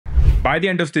By the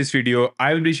end of this video,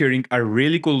 I will be sharing a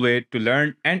really cool way to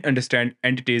learn and understand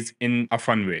entities in a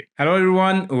fun way. Hello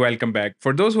everyone, welcome back.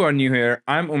 For those who are new here,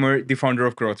 I'm Umar, the founder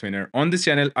of GrowthWinner. On this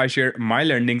channel, I share my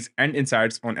learnings and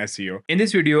insights on SEO. In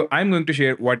this video, I'm going to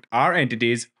share what are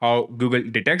entities, how Google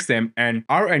detects them, and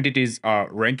are entities a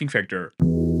ranking factor?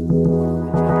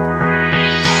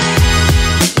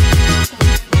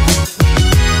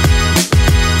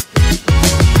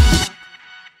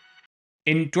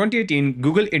 In 2018,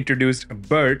 Google introduced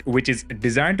BERT, which is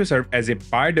designed to serve as a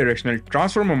bi-directional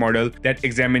transformer model that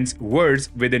examines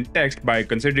words within text by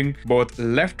considering both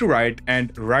left-to-right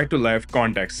and right-to-left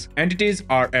contexts. Entities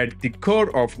are at the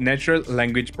core of natural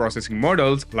language processing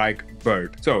models like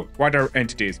BERT. So, what are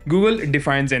entities? Google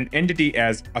defines an entity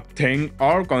as a thing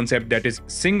or concept that is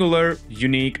singular,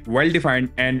 unique,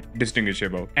 well-defined, and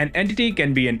distinguishable. An entity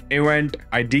can be an event,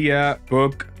 idea,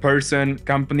 book, person,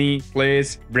 company,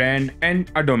 place, brand,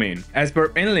 and a domain. As per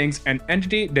NLinks, an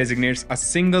entity designates a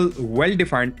single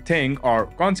well-defined thing or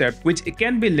concept which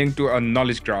can be linked to a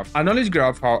knowledge graph. A knowledge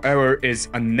graph, however, is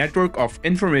a network of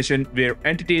information where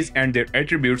entities and their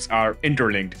attributes are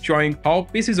interlinked, showing how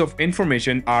pieces of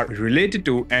information are related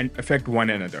to and affect one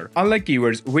another. Unlike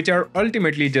keywords, which are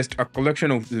ultimately just a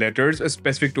collection of letters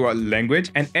specific to a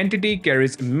language, an entity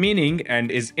carries meaning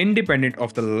and is independent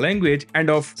of the language and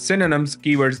of synonyms,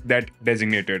 keywords that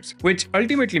designate it, which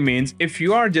ultimately means if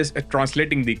you are just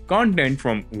translating the content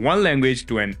from one language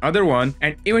to another one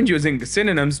and even using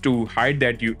synonyms to hide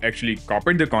that you actually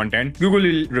copied the content, Google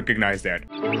will recognize that.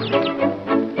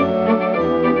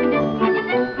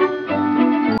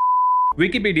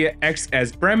 Wikipedia acts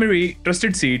as primary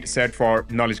trusted seed set for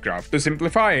knowledge graph. To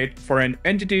simplify it, for an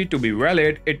entity to be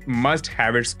valid, it must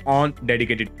have its own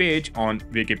dedicated page on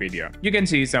Wikipedia. You can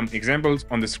see some examples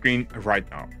on the screen right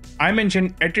now. I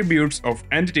mentioned attributes of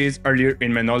entities earlier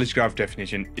in my knowledge graph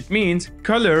definition. It means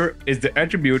color is the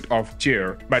attribute of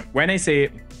chair, but when I say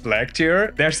black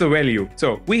chair, that's the value.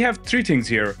 So we have three things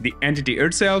here: the entity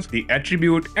itself, the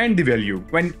attribute, and the value.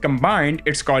 When combined,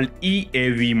 it's called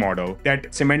EAV model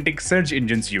that semantic search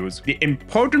engines use. The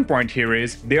important point here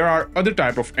is there are other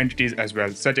type of entities as well,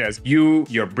 such as you,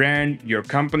 your brand, your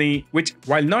company, which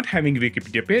while not having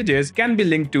Wikipedia pages can be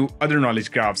linked to other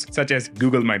knowledge graphs such as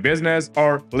Google My Business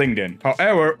or LinkedIn.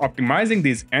 However, optimizing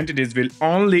these entities will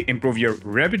only improve your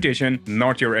reputation,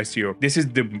 not your SEO. This is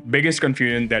the biggest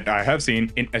confusion that I have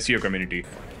seen in SEO community.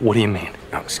 What do you mean?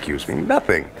 Oh, excuse me,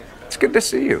 nothing. It's good to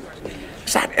see you.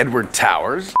 Is that Edward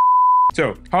Towers?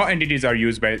 So, how entities are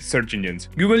used by search engines?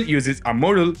 Google uses a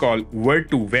model called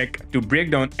Word2Vec to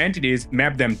break down entities,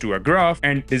 map them to a graph,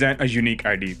 and design a unique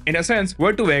ID. In a sense,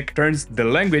 Word2Vec turns the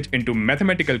language into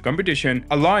mathematical computation,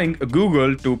 allowing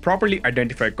Google to properly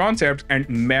identify concepts and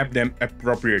map them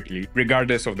appropriately,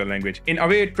 regardless of the language, in a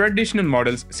way traditional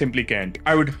models simply can't.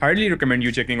 I would highly recommend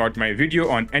you checking out my video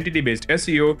on entity-based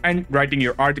SEO and writing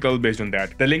your article based on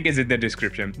that. The link is in the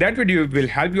description. That video will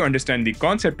help you understand the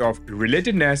concept of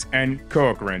relatedness and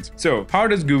co-occurrence. So, how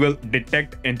does Google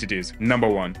detect entities? Number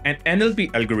one, an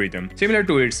NLP algorithm, similar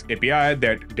to its API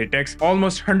that detects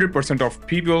almost 100% of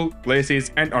people, places,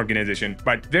 and organizations,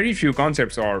 but very few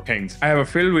concepts or things. I have a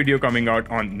full video coming out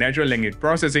on natural language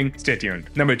processing. Stay tuned.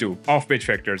 Number two, off-page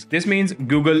factors. This means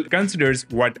Google considers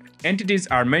what entities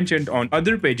are mentioned on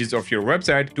other pages of your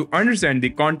website to understand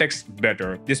the context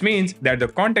better. This means that the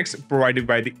context provided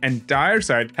by the entire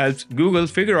site helps Google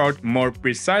figure out more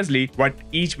precisely what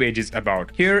each page is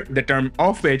about. Here, the term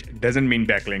off-page doesn't mean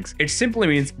backlinks. It simply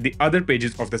means the other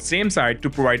pages of the same site to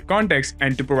provide context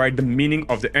and to provide the meaning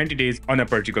of the entities on a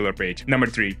particular page. Number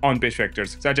three, on-page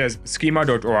factors, such as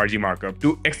Schema.org markup,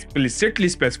 to explicitly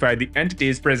specify the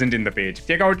entities present in the page.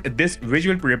 Check out this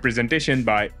visual representation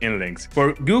by NLinks.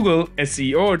 For Google,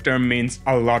 SEO term means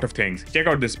a lot of things. Check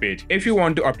out this page. If you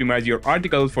want to optimize your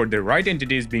article for the right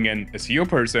entities, being an SEO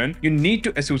person, you need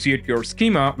to associate your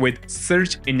schema with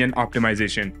search engine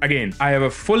optimization. Again, I have a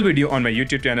full video on my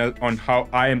YouTube channel on how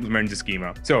I implement the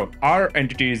schema. So, are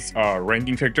entities a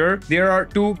ranking factor? There are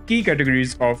two key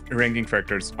categories of ranking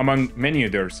factors, among many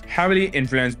others, heavily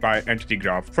influenced by entity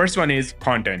graph. First one is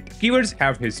content. Keywords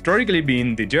have historically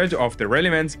been the judge of the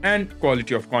relevance and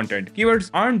quality of content.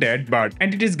 Keywords aren't dead, but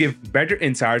entities give better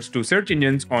insights to search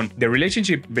engines on the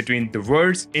relationship between the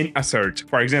words in a search.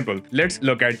 For example, let's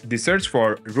look at the search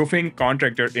for roofing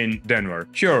contractor in Denver.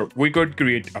 Sure, we could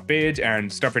create a page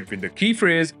and stuff it with the key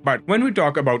phrase, but when we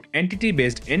talk about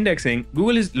entity-based indexing,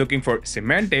 Google is looking for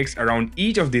semantics around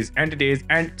each of these entities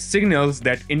and signals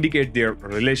that indicate their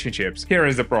relationships. Here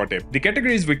is the pro tip. The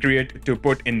categories we create to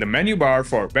put in the menu bar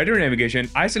for better navigation,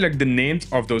 I select the names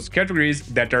of those categories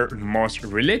that are most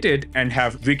related and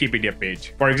have Wikipedia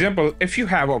page. For example, if you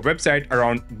have a website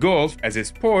around golf as a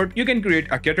sport, you can create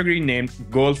a category named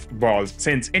golf balls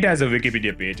since it has a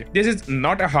Wikipedia page. This is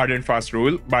not a hard and fast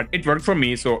rule, but it worked for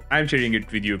me, so I'm sharing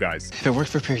it with you guys. If it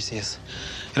worked for Perseus,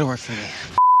 it'll work for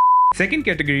me. Second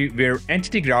category where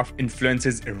entity graph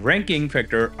influences a ranking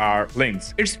factor are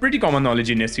links. It's pretty common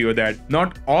knowledge in SEO that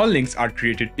not all links are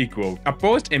created equal. A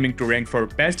post aiming to rank for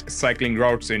best cycling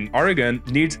routes in Oregon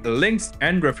needs links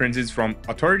and references from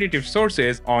authoritative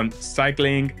sources on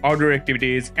cycling, outdoor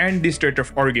activities, and the state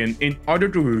of Oregon in order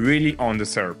to really own the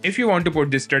SERP. If you want to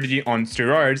put this strategy on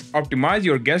steroids, optimize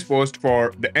your guest post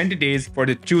for the entities for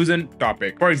the chosen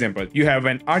topic. For example, you have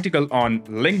an article on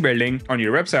link building on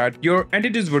your website, your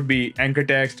entities would be anchor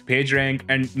text, page rank,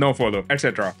 and nofollow,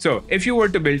 etc. So if you were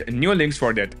to build new links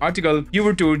for that article, you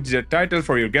would choose the title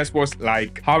for your guest post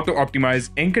like how to optimize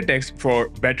anchor text for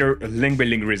better link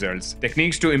building results,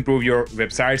 techniques to improve your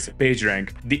website's page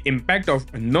rank, the impact of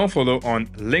nofollow on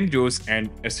link juice, and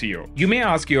SEO. You may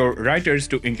ask your writers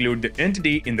to include the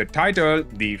entity in the title,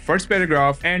 the first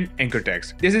paragraph, and anchor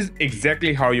text. This is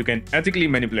exactly how you can ethically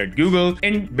manipulate Google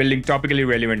in building topically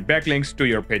relevant backlinks to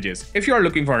your pages. If you are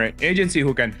looking for an agency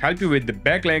who can help you with the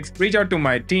backlinks, reach out to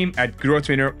my team at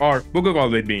GrowthWinners or book a call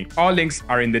with me. All links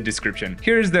are in the description.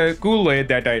 Here's the cool way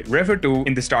that I referred to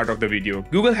in the start of the video.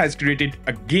 Google has created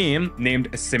a game named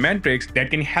Semantics that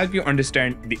can help you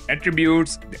understand the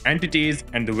attributes, the entities,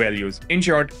 and the values. In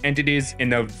short, entities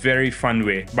in a very fun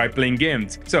way by playing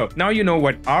games. So now you know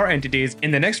what are entities.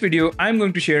 In the next video, I'm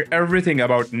going to share everything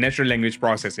about natural language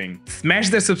processing. Smash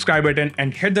the subscribe button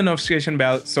and hit the notification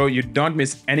bell so you don't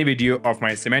miss any video of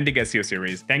my semantic SEO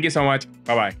series. Thank you so much.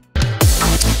 Bye-bye.